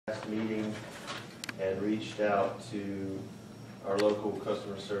last meeting and reached out to our local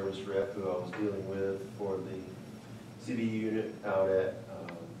customer service rep who I was dealing with for the CD unit out at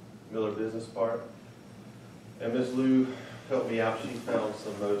Miller Business Park. And Ms. Lou helped me out. She found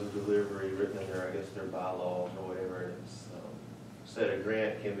some modes of delivery written in there, I guess their bylaws or whatever. And it's said a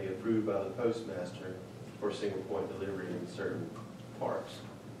grant can be approved by the Postmaster for single point delivery in certain parks.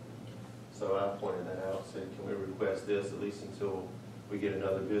 So I pointed that out, said, can we request this at least until we get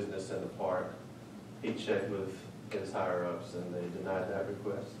another business in the park? He checked with his higher ups and they denied that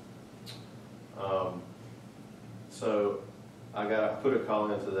request. So I put a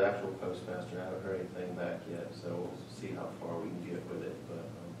call into the actual Postmaster. I haven't heard anything back yet, so we'll see how far we can get with it. But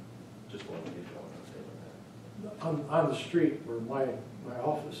just wanted to get you all an update on that. On the street where my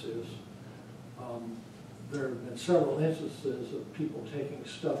office is, there have been several instances of people taking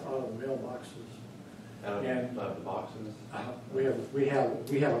stuff out of the mailboxes. Out of the boxes? We have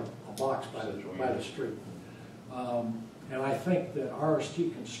a box by the street. And I think that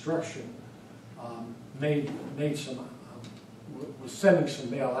RST Construction was sending some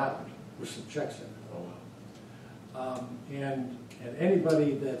mail out with some checks in it. Oh, wow. And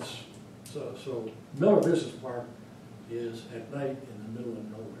anybody that's, so Miller Business Park is at night in the middle of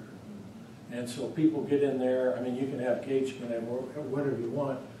nowhere. And so people get in there, I mean, you can have gates, you can have whatever you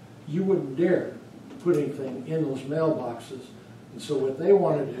want. You wouldn't dare put anything in those mailboxes. And so what they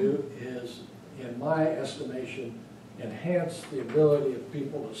want to do is, in my estimation, enhance the ability of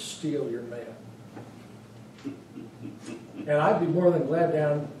people to steal your mail. And I'd be more than glad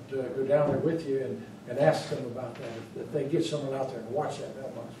to go down there with you and ask them about that, if they get someone out there and watch that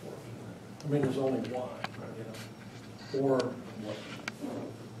mailbox for us. I mean, there's only one, you know. Or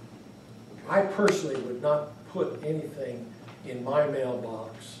I personally would not put anything in my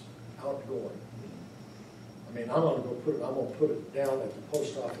mailbox outgoing. I mean, I'm going to put it down at the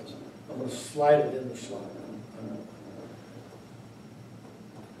post office. I'm going to slide it in the slot.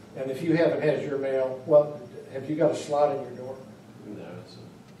 And if you haven't had your mail, well, have you got a slot in your door? No, it's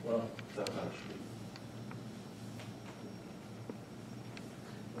not on the street.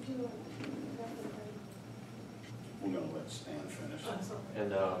 We're going to let Stan finish.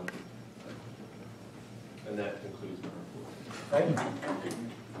 And that concludes my report. Thank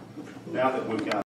you. Now that we've got